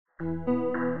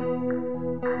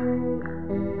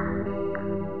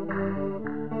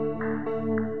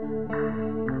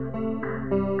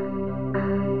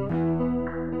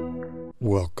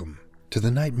Welcome to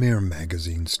the Nightmare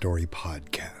Magazine Story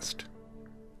Podcast.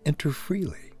 Enter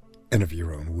freely and of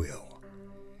your own will.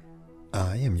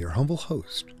 I am your humble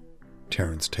host,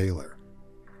 Terrence Taylor,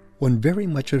 one very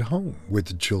much at home with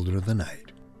the children of the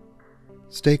night.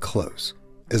 Stay close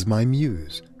as my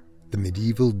muse, the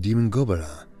medieval demon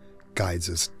Gobara, guides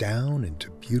us down into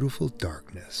beautiful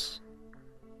darkness.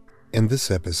 In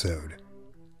this episode,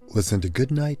 listen to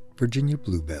Goodnight, Virginia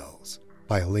Bluebells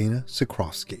by Elena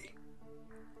Sikrovsky.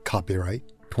 Copyright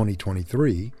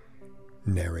 2023,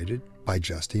 narrated by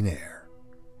Justine Eyre.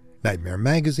 Nightmare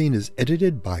Magazine is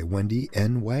edited by Wendy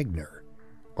N. Wagner.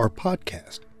 Our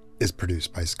podcast is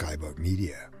produced by Skyboat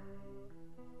Media.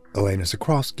 Elena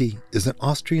Sikrovsky is an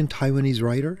Austrian-Taiwanese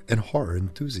writer and horror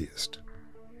enthusiast.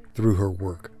 Through her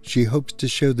work, she hopes to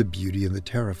show the beauty in the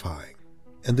terrifying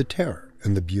and the terror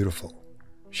in the beautiful.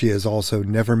 She has also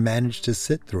never managed to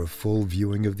sit through a full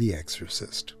viewing of The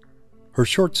Exorcist. Her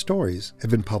short stories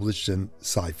have been published in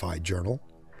Sci-Fi Journal,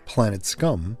 Planet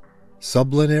Scum,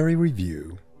 Sublunary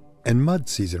Review, and Mud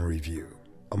Season Review,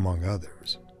 among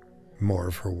others. More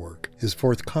of her work is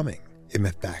forthcoming in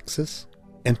Mythaxis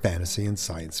and fantasy and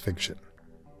science fiction.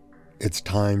 It's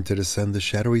time to descend the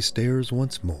shadowy stairs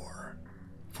once more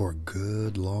for a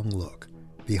good long look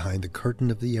behind the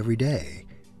curtain of the everyday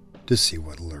to see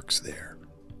what lurks there.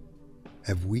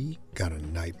 Have we got a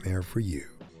nightmare for you?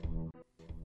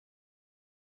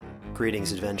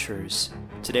 Greetings, adventurers.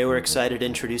 Today we're excited to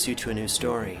introduce you to a new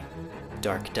story,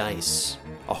 Dark Dice,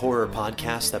 a horror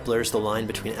podcast that blurs the line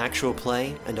between actual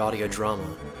play and audio drama,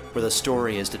 where the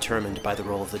story is determined by the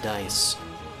roll of the dice.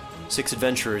 6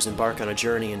 adventurers embark on a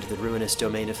journey into the ruinous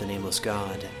domain of the Nameless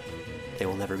God. They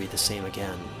will never be the same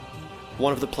again.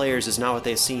 One of the players is not what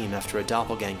they seem after a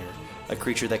doppelganger, a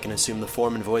creature that can assume the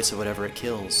form and voice of whatever it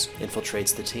kills,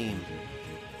 infiltrates the team.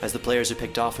 As the players are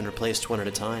picked off and replaced one at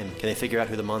a time, can they figure out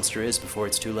who the monster is before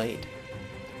it's too late?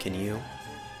 Can you?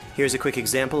 Here's a quick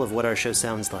example of what our show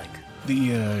sounds like.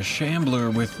 The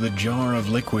shambler with the jar of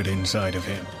liquid inside of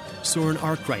him. Soren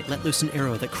Arkwright let loose an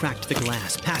arrow that cracked the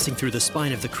glass, passing through the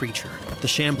spine of the creature. The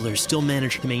shambler still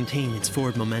managed to maintain its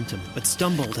forward momentum, but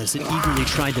stumbled as it eagerly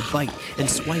tried to bite and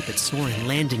swipe at Soren,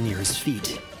 landing near his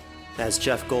feet. As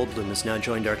Jeff Goldblum has now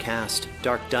joined our cast,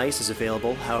 Dark Dice is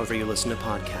available however you listen to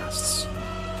podcasts.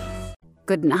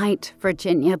 Goodnight,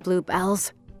 Virginia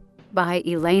Bluebells by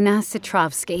Elena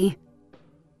Sikrovsky.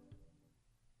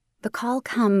 The call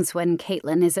comes when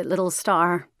Caitlin is at Little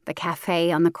Star, the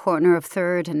cafe on the corner of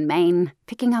 3rd and Main,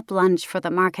 picking up lunch for the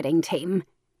marketing team.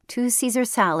 2 Caesar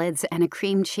salads and a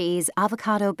cream cheese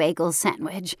avocado bagel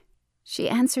sandwich. She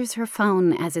answers her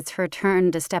phone as it's her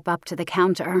turn to step up to the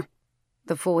counter.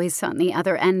 The voice on the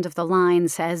other end of the line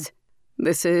says,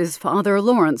 "This is Father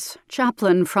Lawrence,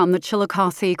 chaplain from the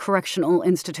Chillicothe Correctional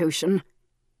Institution."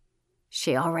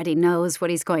 She already knows what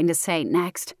he's going to say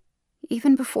next,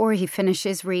 even before he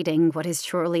finishes reading what is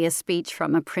surely a speech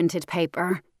from a printed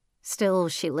paper. Still,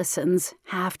 she listens,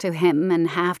 half to him and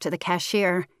half to the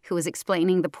cashier, who is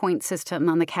explaining the point system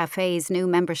on the cafe's new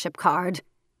membership card.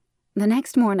 The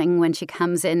next morning, when she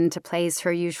comes in to place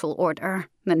her usual order,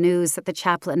 the news that the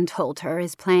chaplain told her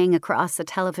is playing across the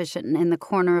television in the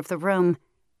corner of the room.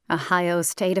 Ohio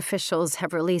state officials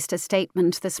have released a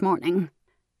statement this morning.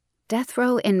 Death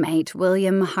row inmate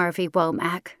William Harvey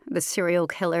Womack, the serial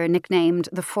killer nicknamed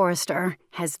the Forester,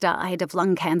 has died of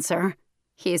lung cancer.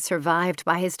 He is survived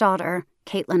by his daughter,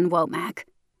 Caitlin Womack.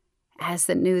 As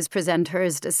the news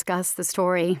presenters discuss the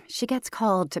story, she gets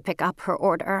called to pick up her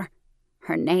order.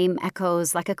 Her name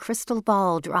echoes like a crystal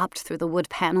ball dropped through the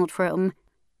wood-paneled room.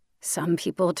 Some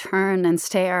people turn and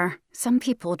stare. Some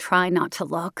people try not to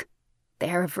look.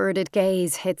 Their averted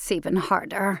gaze hits even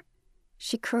harder.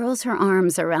 She curls her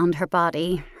arms around her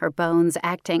body, her bones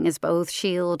acting as both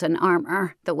shield and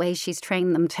armor, the way she's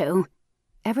trained them to.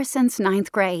 Ever since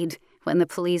 9th grade, when the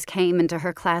police came into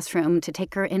her classroom to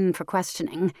take her in for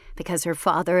questioning because her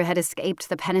father had escaped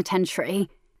the penitentiary.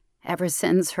 Ever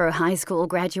since her high school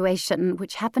graduation,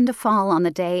 which happened to fall on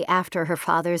the day after her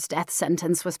father's death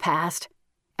sentence was passed.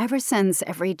 Ever since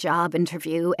every job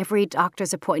interview, every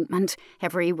doctor's appointment,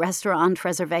 every restaurant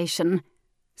reservation.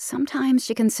 Sometimes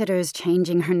she considers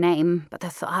changing her name, but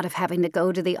the thought of having to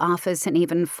go to the office and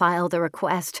even file the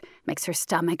request makes her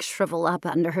stomach shrivel up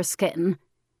under her skin.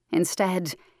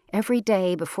 Instead, every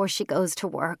day before she goes to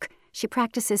work, she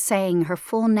practices saying her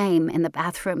full name in the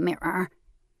bathroom mirror.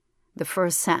 The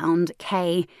first sound,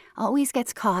 K, always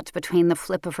gets caught between the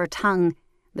flip of her tongue,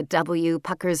 The W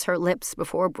puckers her lips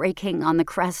before breaking on the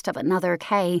crest of another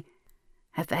K.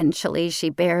 Eventually, she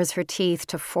bares her teeth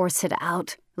to force it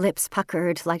out, lips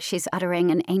puckered like she's uttering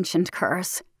an ancient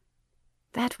curse.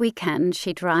 That weekend,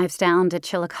 she drives down to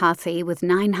Chillicothe with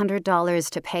 $900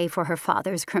 to pay for her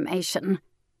father's cremation.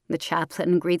 The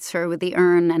chaplain greets her with the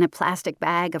urn and a plastic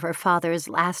bag of her father's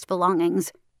last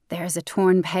belongings. There's a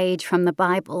torn page from the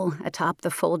Bible atop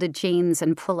the folded jeans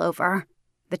and pullover.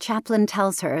 The chaplain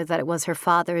tells her that it was her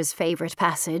father's favorite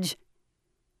passage.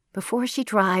 Before she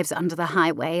drives onto the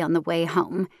highway on the way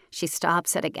home, she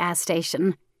stops at a gas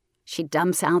station. She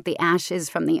dumps out the ashes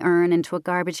from the urn into a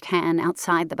garbage can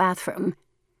outside the bathroom.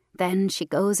 Then she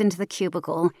goes into the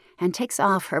cubicle and takes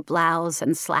off her blouse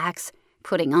and slacks,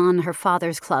 putting on her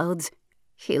father's clothes.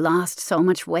 He lost so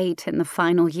much weight in the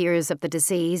final years of the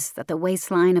disease that the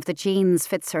waistline of the jeans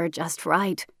fits her just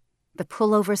right. The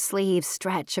pullover sleeves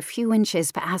stretch a few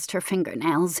inches past her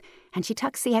fingernails, and she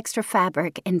tucks the extra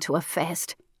fabric into a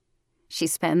fist. She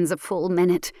spends a full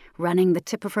minute running the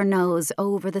tip of her nose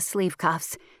over the sleeve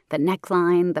cuffs, the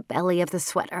neckline, the belly of the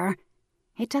sweater.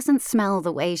 It doesn't smell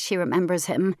the way she remembers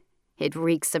him. It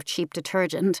reeks of cheap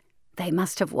detergent. They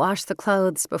must have washed the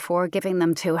clothes before giving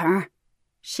them to her.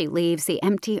 She leaves the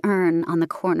empty urn on the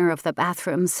corner of the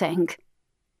bathroom sink.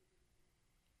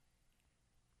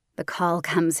 The call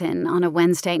comes in on a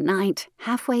Wednesday night,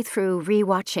 halfway through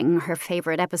rewatching her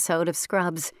favorite episode of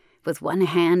Scrubs, with one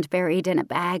hand buried in a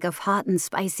bag of hot and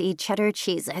spicy cheddar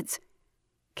Cheez-Its.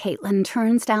 Caitlin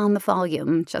turns down the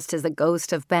volume just as the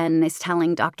ghost of Ben is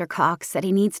telling Dr. Cox that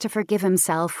he needs to forgive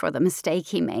himself for the mistake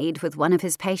he made with one of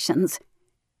his patients.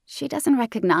 She doesn't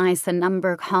recognize the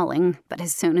number calling, but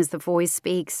as soon as the voice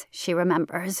speaks, she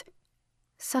remembers.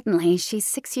 Suddenly, she's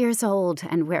 6 years old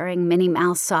and wearing Minnie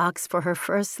Mouse socks for her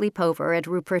first sleepover at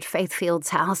Rupert Faithfield's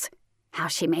house. How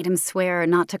she made him swear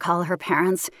not to call her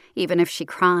parents, even if she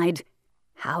cried.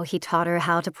 How he taught her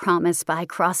how to promise by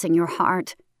crossing your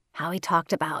heart. How he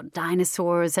talked about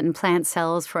dinosaurs and plant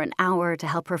cells for an hour to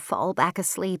help her fall back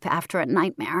asleep after a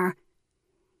nightmare.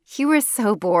 "You were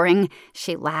so boring,"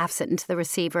 she laughs into the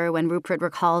receiver when Rupert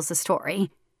recalls the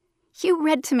story. "You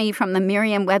read to me from the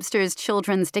Merriam-Webster's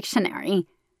Children's Dictionary."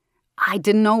 "I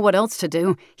didn't know what else to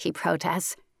do," he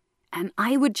protests. "And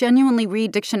I would genuinely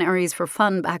read dictionaries for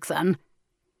fun back then."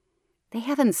 They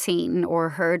haven't seen or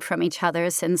heard from each other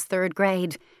since 3rd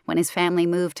grade, when his family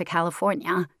moved to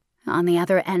California. On the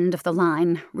other end of the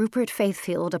line, Rupert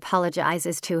Faithfield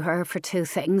apologizes to her for 2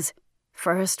 things.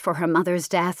 First, for her mother's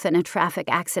death in a traffic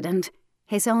accident.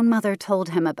 His own mother told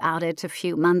him about it a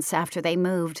few months after they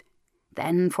moved.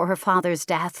 Then for her father's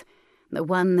death, the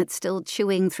one that's still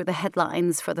chewing through the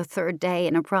headlines for the 3rd day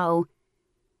in a row.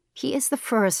 He is the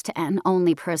first and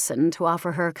only person to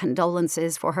offer her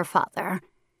condolences for her father.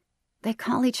 They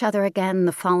call each other again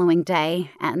the following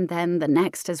day, and then the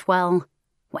next as well.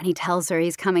 When he tells her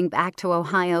he's coming back to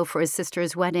Ohio for his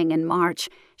sister's wedding in March,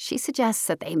 she suggests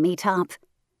that they meet up.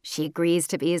 She agrees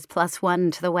to be his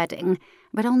 +1 to the wedding,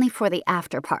 but only for the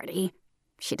after party.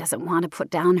 She doesn't want to put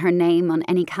down her name on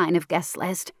any kind of guest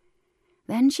list.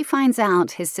 Then she finds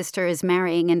out his sister is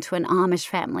marrying into an Amish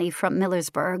family from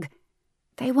Millersburg.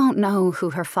 They won't know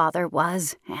who her father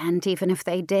was, and even if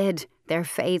they did, their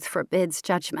faith forbids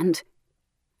judgment.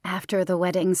 After the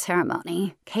wedding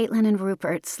ceremony, Caitlin and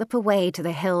Rupert slip away to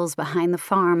the hills behind the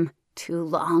farm, 2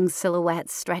 long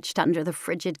silhouettes stretched under the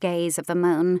frigid gaze of the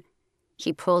moon.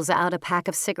 He pulls out a pack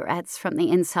of cigarettes from the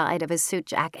inside of his suit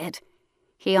jacket.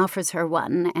 He offers her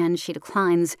one, and she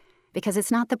declines, because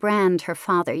it's not the brand her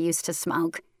father used to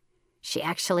smoke. She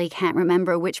actually can't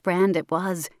remember which brand it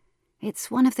was.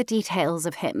 It's one of the details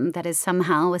of him that has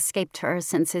somehow escaped her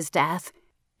since his death.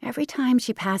 Every time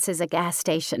she passes a gas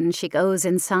station, she goes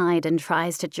inside and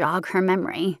tries to jog her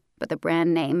memory, but the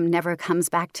brand name never comes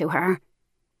back to her.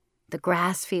 The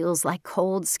grass feels like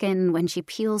cold skin when she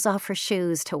peels off her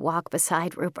shoes to walk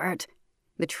beside Rupert.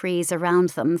 The trees around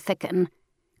them thicken.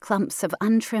 Clumps of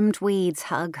untrimmed weeds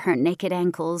hug her naked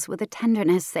ankles with a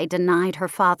tenderness they denied her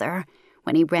father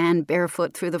when he ran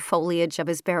barefoot through the foliage of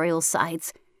his burial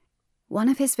sites. One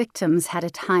of his victims had a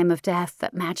time of death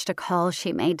that matched a call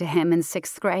she made to him in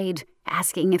 6th grade,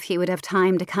 asking if he would have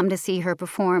time to come to see her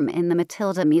perform in the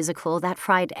Matilda musical that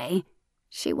Friday.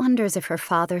 She wonders if her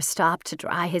father stopped to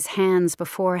dry his hands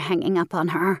before hanging up on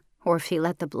her, or if he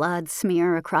let the blood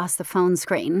smear across the phone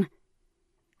screen.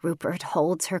 Rupert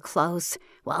holds her close,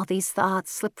 while these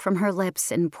thoughts slip from her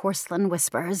lips in porcelain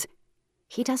whispers.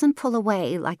 He doesn't pull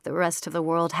away like the rest of the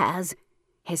world has.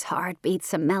 His heart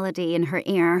beats a melody in her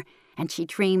ear, and she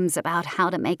dreams about how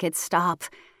to make it stop,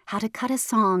 how to cut a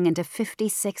song into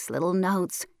 56 little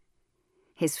notes.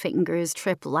 His fingers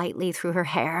trip lightly through her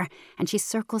hair, and she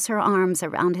circles her arms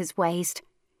around his waist.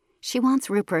 She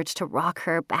wants Rupert to rock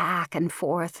her back and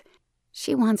forth.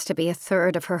 She wants to be a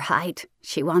third of her height.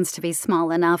 She wants to be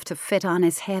small enough to fit on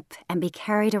his hip and be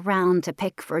carried around to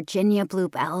pick Virginia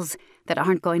bluebells that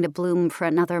aren't going to bloom for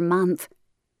another month.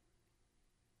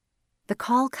 The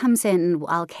call comes in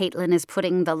while Caitlin is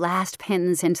putting the last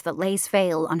pins into the lace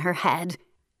veil on her head.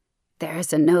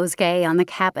 There's a nosegay on the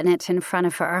cabinet in front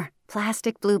of her,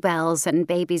 plastic bluebells and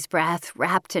baby's breath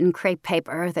wrapped in crepe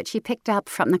paper that she picked up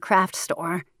from the craft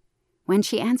store. When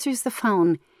she answers the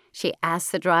phone, she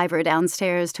asks the driver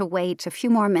downstairs to wait a few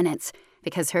more minutes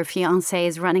because her fiancé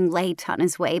is running late on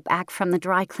his way back from the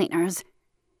dry cleaners.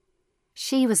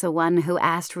 She was the one who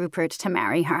asked Rupert to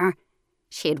marry her.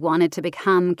 She had wanted to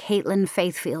become Caitlin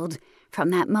Faithfield from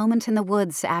that moment in the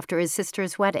woods after his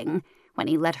sister's wedding when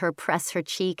he let her press her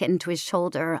cheek into his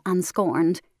shoulder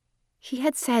unscorned. He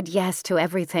had said yes to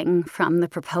everything, from the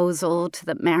proposal to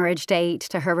the marriage date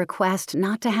to her request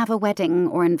not to have a wedding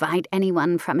or invite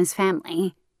anyone from his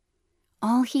family.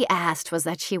 All he asked was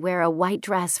that she wear a white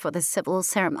dress for the civil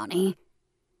ceremony.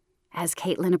 As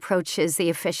Caitlin approaches the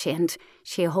officiant,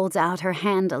 she holds out her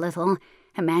hand a little,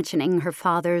 imagining her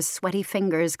father's sweaty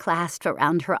fingers clasped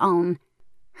around her own.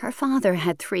 Her father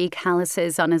had 3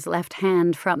 calluses on his left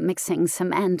hand from mixing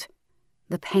cement.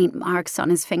 The paint marks on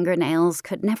his fingernails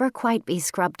could never quite be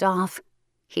scrubbed off.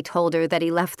 He told her that he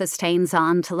left the stains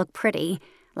on to look pretty,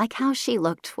 like how she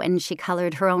looked when she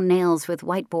colored her own nails with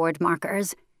whiteboard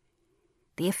markers.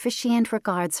 The officiant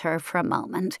regards her for a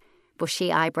moment,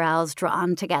 bushy eyebrows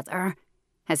drawn together,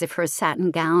 as if her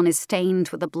satin gown is stained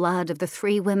with the blood of the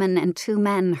 3 women and 2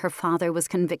 men her father was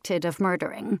convicted of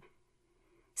murdering.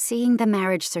 Seeing the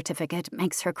marriage certificate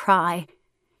makes her cry.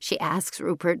 She asks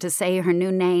Rupert to say her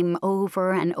new name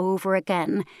over and over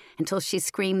again until she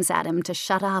screams at him to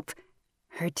shut up.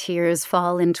 Her tears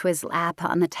fall into his lap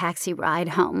on the taxi ride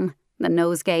home. The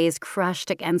nosegay is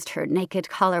crushed against her naked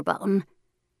collarbone.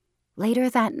 Later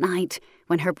that night,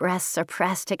 when her breasts are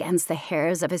pressed against the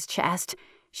hairs of his chest,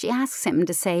 she asks him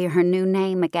to say her new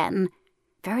name again,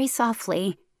 very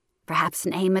softly. Perhaps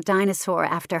name a dinosaur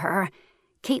after her.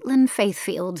 Caitlin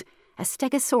Faithfield, a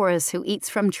stegosaurus who eats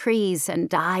from trees and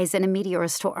dies in a meteor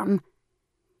storm.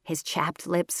 His chapped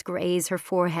lips graze her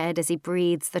forehead as he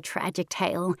breathes the tragic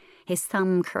tale, his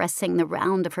thumb caressing the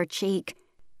round of her cheek.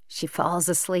 She falls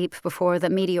asleep before the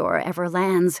meteor ever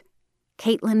lands.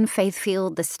 Caitlin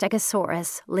Faithfield, the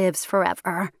stegosaurus, lives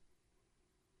forever.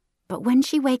 But when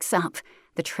she wakes up,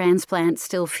 the transplant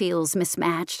still feels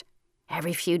mismatched.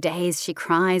 Every few days she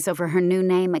cries over her new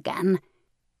name again.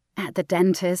 At the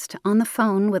dentist, on the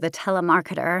phone with a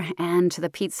telemarketer, and to the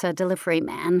pizza delivery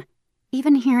man.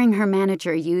 Even hearing her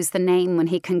manager use the name when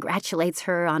he congratulates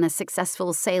her on a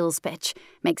successful sales pitch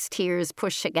makes tears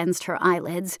push against her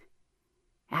eyelids.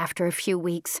 After a few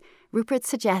weeks, Rupert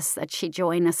suggests that she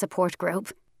join a support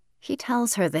group. He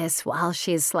tells her this while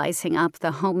she is slicing up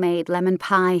the homemade lemon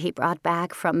pie he brought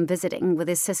back from visiting with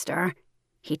his sister.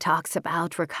 He talks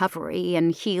about recovery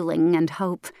and healing and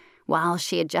hope, while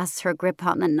she adjusts her grip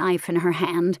on the knife in her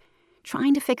hand,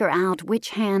 trying to figure out which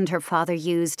hand her father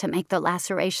used to make the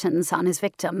lacerations on his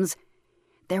victims.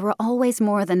 There were always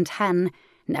more than 10,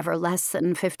 never less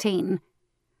than 15.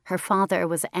 Her father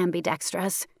was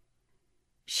ambidextrous.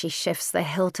 She shifts the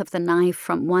hilt of the knife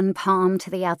from one palm to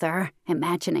the other,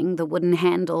 imagining the wooden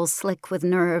handle slick with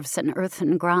nerves and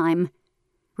earthen grime.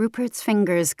 Rupert's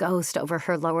fingers ghost over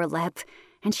her lower lip,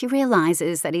 and she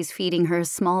realizes that he's feeding her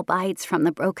small bites from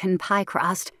the broken pie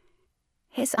crust.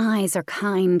 His eyes are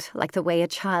kind, like the way a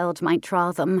child might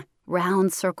draw them,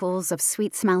 round circles of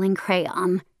sweet-smelling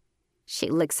crayon. She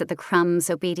licks at the crumbs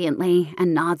obediently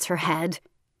and nods her head.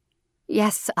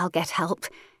 Yes, I'll get help.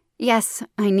 Yes,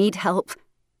 I need help.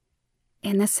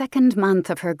 In the 2nd month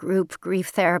of her group grief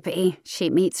therapy, she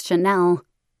meets Janelle.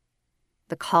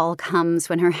 The call comes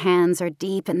when her hands are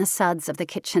deep in the suds of the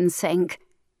kitchen sink.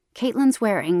 Caitlin's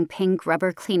wearing pink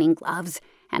rubber cleaning gloves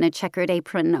and a checkered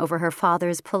apron over her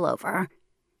father's pullover.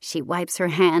 She wipes her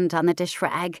hand on the dish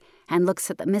rag and looks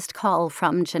at the missed call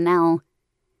from Janelle.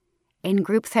 In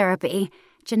group therapy,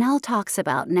 Janelle talks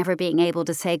about never being able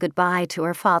to say goodbye to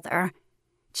her father.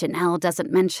 Janelle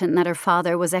doesn't mention that her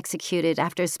father was executed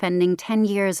after spending 10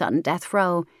 years on death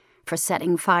row for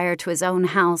setting fire to his own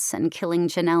house and killing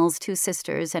Janelle's 2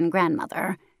 sisters and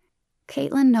grandmother.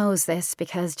 Caitlin knows this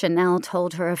because Janelle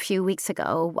told her a few weeks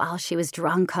ago while she was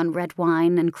drunk on red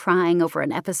wine and crying over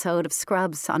an episode of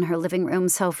Scrubs on her living room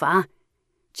sofa.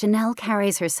 Janelle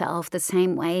carries herself the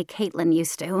same way Caitlin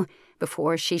used to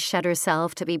before she shed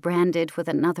herself to be branded with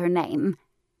another name.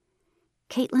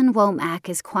 Caitlin Womack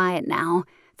is quiet now,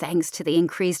 thanks to the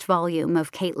increased volume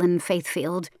of Caitlin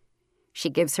Faithfield. She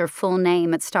gives her full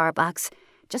name at Starbucks,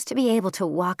 just to be able to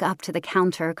walk up to the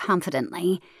counter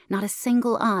confidently, not a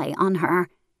single eye on her.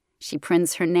 She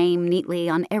prints her name neatly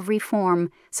on every form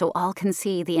so all can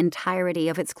see the entirety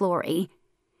of its glory.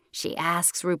 She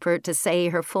asks Rupert to say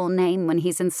her full name when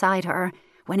he's inside her,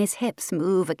 when his hips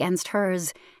move against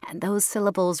hers and those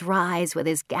syllables rise with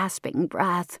his gasping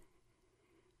breath.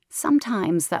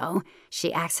 Sometimes, though,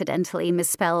 she accidentally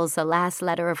misspells the last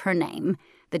letter of her name,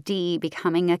 the D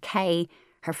becoming a K,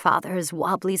 her father's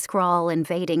wobbly scrawl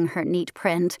invading her neat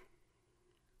print.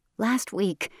 Last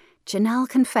week, Janelle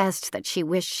confessed that she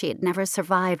wished she had never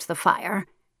survived the fire.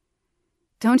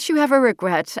 "Don't you ever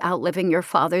regret outliving your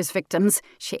father's victims?"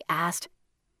 she asked.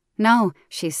 "No,"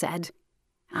 she said.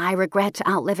 "I regret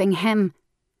outliving him."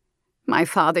 "My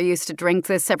father used to drink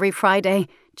this every Friday,"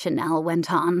 Janelle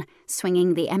went on,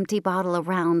 swinging the empty bottle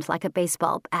around like a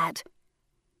baseball bat.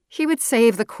 "He would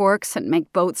save the corks and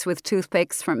make boats with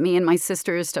toothpicks for me and my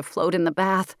sisters to float in the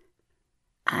bath."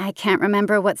 "I can't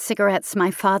remember what cigarettes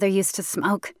my father used to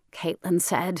smoke," Caitlin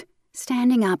said,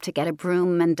 standing up to get a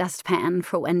broom and dustpan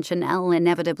for when Janelle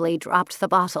inevitably dropped the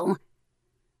bottle.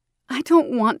 "I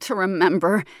don't want to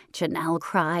remember," Janelle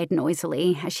cried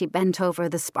noisily as she bent over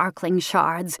the sparkling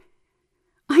shards.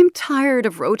 "I'm tired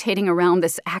of rotating around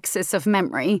this axis of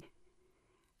memory."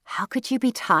 How could you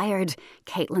be tired,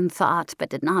 Caitlin thought but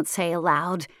did not say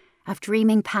aloud, of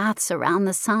dreaming paths around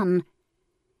the sun?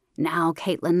 Now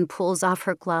Caitlin pulls off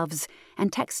her gloves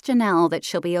and texts Janelle that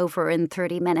she'll be over in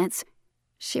 30 minutes.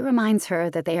 She reminds her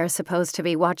that they are supposed to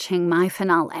be watching my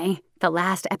finale, the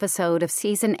last episode of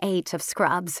Season 8 of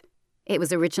Scrubs. It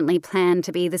was originally planned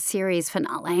to be the series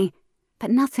finale,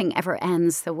 but nothing ever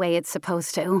ends the way it's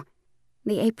supposed to.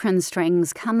 The apron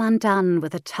strings come undone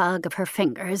with a tug of her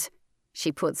fingers.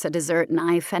 She puts a dessert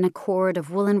knife and a cord of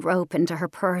woolen rope into her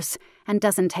purse and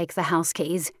doesn't take the house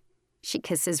keys. She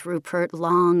kisses Rupert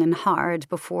long and hard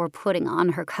before putting on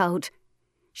her coat.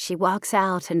 She walks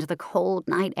out into the cold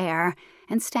night air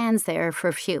and stands there for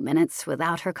a few minutes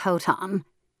without her coat on.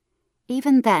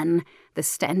 Even then, the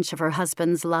stench of her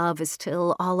husband's love is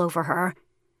still all over her.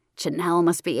 Janelle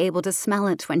must be able to smell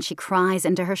it when she cries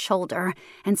into her shoulder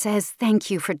and says, "Thank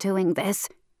you for doing this."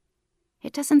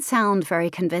 It doesn't sound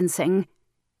very convincing.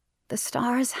 The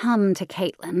stars hum to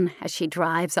Caitlin as she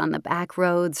drives on the back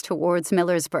roads towards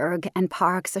Millersburg and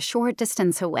parks a short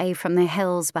distance away from the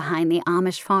hills behind the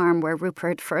Amish farm where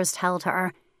Rupert first held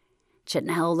her.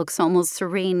 Janelle looks almost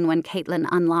serene when Caitlin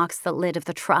unlocks the lid of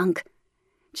the trunk.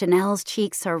 Janelle's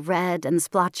cheeks are red and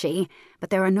splotchy, but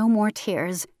there are no more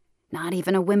tears, not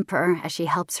even a whimper as she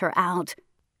helps her out.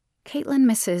 Caitlin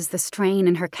misses the strain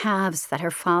in her calves that her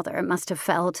father must have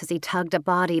felt as he tugged a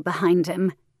body behind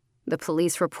him. The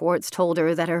police reports told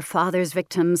her that her father's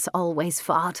victims always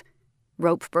fought.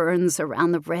 Rope burns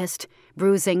around the wrist,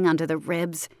 bruising under the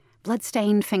ribs,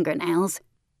 blood-stained fingernails.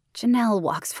 Janelle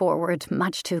walks forward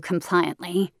much too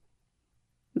compliantly.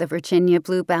 The Virginia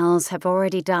Bluebells have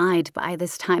already died by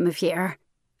this time of year.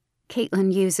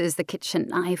 Caitlin uses the kitchen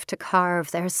knife to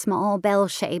carve their small bell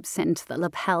shapes into the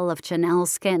lapel of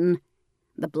Janelle's skin.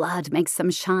 The blood makes them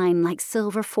shine like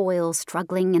silver foil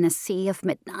struggling in a sea of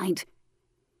midnight.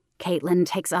 Caitlin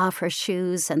takes off her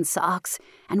shoes and socks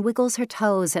and wiggles her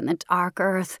toes in the dark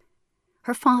earth.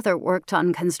 Her father worked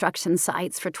on construction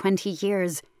sites for 20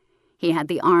 years. He had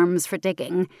the arms for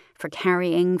digging, for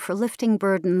carrying, for lifting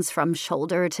burdens from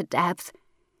shoulder to depth.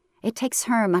 It takes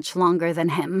her much longer than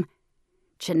him.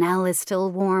 Janelle is still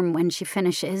warm when she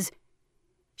finishes.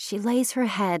 She lays her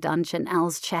head on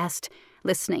Janelle's chest,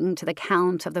 listening to the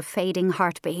count of the fading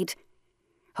heartbeat.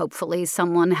 Hopefully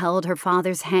someone held her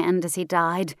father's hand as he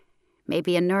died.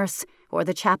 Maybe a nurse or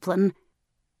the chaplain.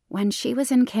 When she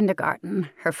was in kindergarten,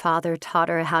 her father taught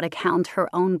her how to count her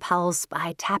own pulse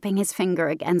by tapping his finger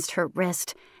against her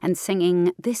wrist and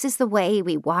singing, "This is the way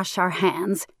we wash our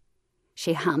hands."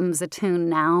 She hums a tune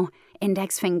now,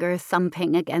 index finger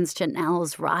thumping against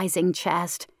Janelle's rising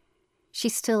chest. She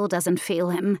still doesn't feel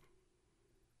him.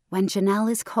 When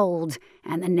Janelle is cold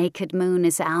and the naked moon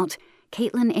is out,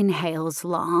 Caitlin inhales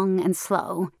long and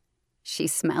slow. She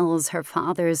smells her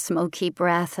father's smoky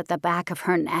breath at the back of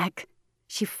her neck.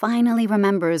 She finally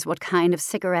remembers what kind of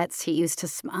cigarettes he used to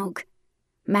smoke.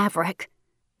 Maverick,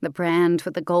 the brand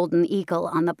with the golden eagle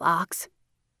on the box.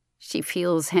 She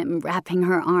feels him wrapping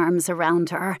her arms around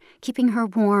her, keeping her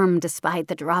warm despite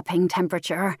the dropping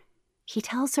temperature. He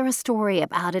tells her a story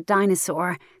about a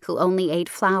dinosaur who only ate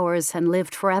flowers and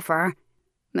lived forever.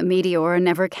 The meteor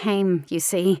never came, you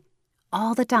see.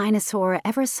 All the dinosaur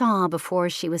ever saw before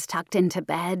she was tucked into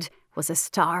bed was a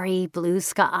starry blue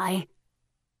sky.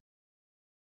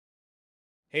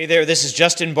 Hey there, this is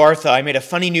Justin Bartha. I made a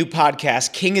funny new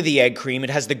podcast, King of the Egg Cream. It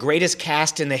has the greatest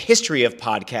cast in the history of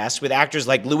podcasts with actors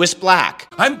like Louis Black.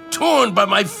 I'm torn by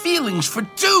my feelings for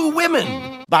two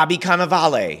women. Bobby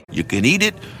Cannavale. You can eat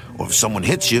it, or if someone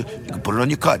hits you, you can put it on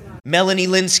your cut. Melanie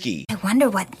Linsky. I wonder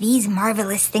what these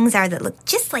marvelous things are that look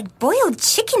just like boiled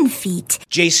chicken feet.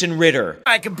 Jason Ritter.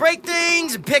 I can break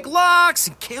things and pick locks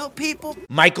and kill people.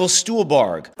 Michael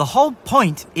Stuhlbarg. The whole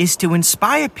point is to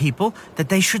inspire people that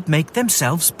they should make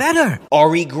themselves better.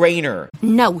 Ari Grainer.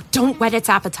 No, don't whet its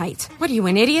appetite. What are you,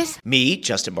 an idiot? Me,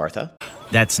 Justin Bartha.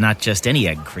 That's not just any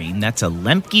egg cream, that's a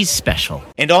Lemke's special.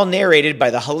 And all narrated by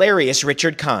the hilarious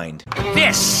Richard Kind.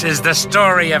 This is the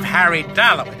story of Harry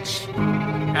Dalowitz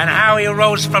and how he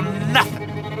rose from nothing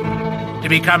to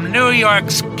become New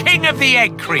York's King of the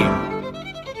Egg Cream.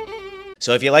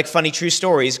 So if you like funny true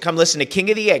stories, come listen to King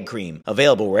of the Egg Cream,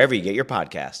 available wherever you get your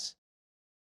podcasts.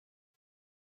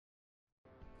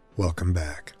 Welcome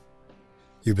back.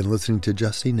 You've been listening to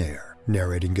Justine Eyre,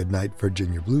 narrating Goodnight,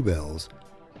 Virginia Bluebells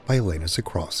by Elena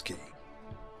Sokrovsky.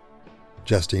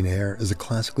 Justine Eyre is a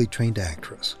classically trained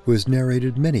actress who has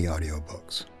narrated many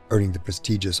audiobooks, earning the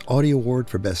prestigious Audie Award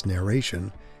for Best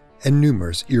Narration and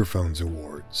numerous Earphones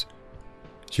Awards.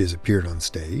 She has appeared on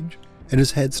stage and has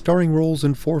had starring roles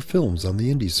in 4 films on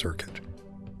the indie circuit.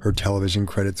 Her television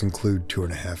credits include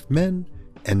 2.5 Men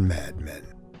and Mad Men.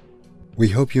 We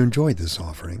hope you enjoyed this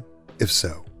offering. If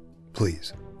so,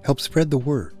 please help spread the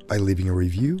word by leaving a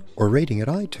review or rating at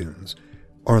iTunes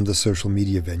or on the social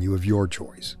media venue of your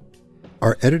choice.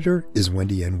 Our editor is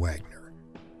Wendy N. Wagner.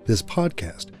 This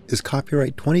podcast is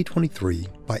copyright 2023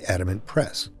 by Adamant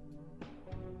Press.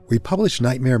 We publish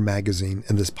Nightmare Magazine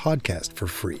and this podcast for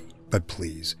free, but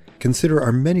please consider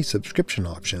our many subscription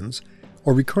options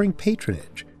or recurring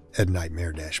patronage at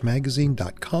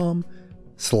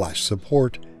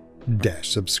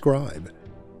nightmare-magazine.com/support-subscribe.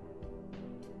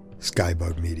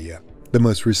 Skyboat Media, the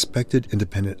most respected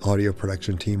independent audio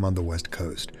production team on the West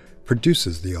Coast,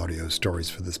 produces the audio stories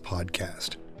for this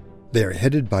podcast. They are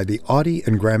headed by the Audie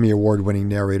and Grammy Award-winning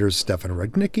narrators Stefan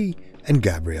Rudnicki and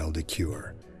Gabrielle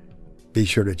DeCure. Be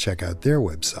sure to check out their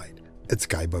website at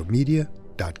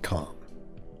skyboatmedia.com.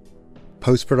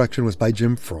 Post-production was by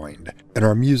Jim Freund, and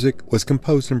our music was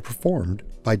composed and performed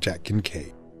by Jack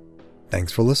Kincaid.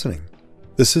 Thanks for listening.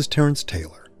 This is Terrence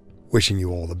Taylor, wishing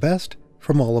you all the best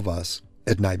from all of us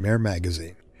at Nightmare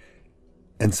Magazine,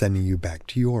 and sending you back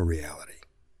to your reality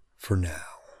for now.